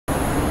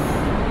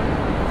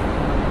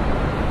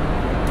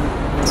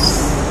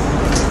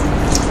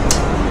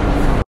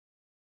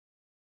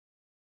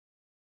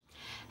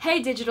Hey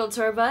Digital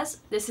Tour Bus,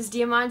 this is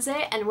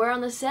Diamante and we're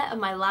on the set of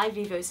my live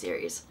Vivo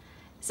series.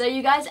 So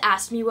you guys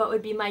asked me what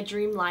would be my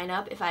dream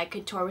lineup if I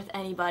could tour with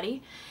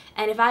anybody,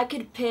 and if I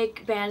could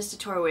pick bands to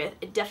tour with,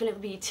 it'd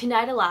definitely be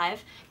Tonight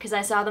Alive, because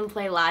I saw them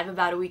play live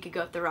about a week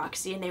ago at the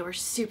Roxy and they were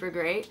super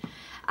great.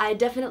 I'd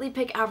definitely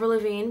pick Avril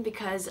Lavigne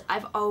because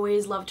I've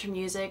always loved her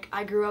music.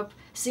 I grew up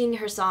singing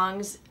her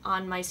songs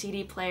on my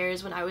CD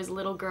players when I was a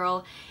little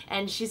girl,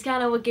 and she's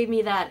kind of what gave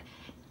me that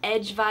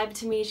edge vibe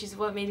to me. She's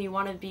what made me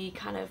want to be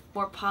kind of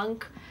more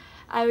punk.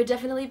 I would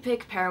definitely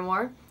pick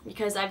Paramore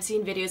because I've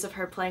seen videos of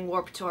her playing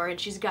Warped Tour and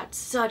she's got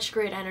such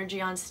great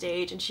energy on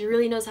stage and she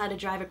really knows how to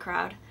drive a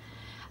crowd.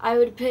 I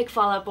would pick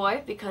Fall Out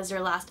Boy because their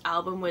last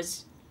album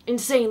was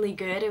insanely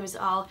good. It was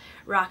all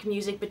rock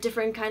music but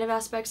different kind of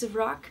aspects of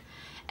rock.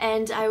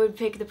 And I would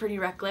pick The Pretty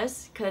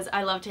Reckless because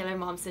I love Taylor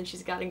Momsen.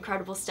 She's got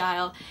incredible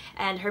style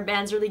and her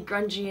band's really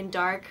grungy and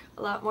dark,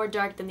 a lot more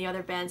dark than the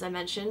other bands I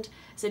mentioned,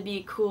 so it'd be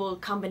a cool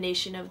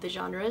combination of the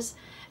genres.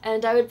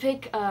 And I would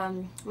pick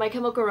My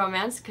Chemical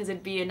Romance because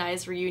it'd be a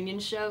nice reunion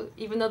show.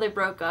 Even though they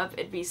broke up,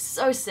 it'd be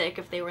so sick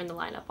if they were in the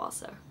lineup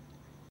also.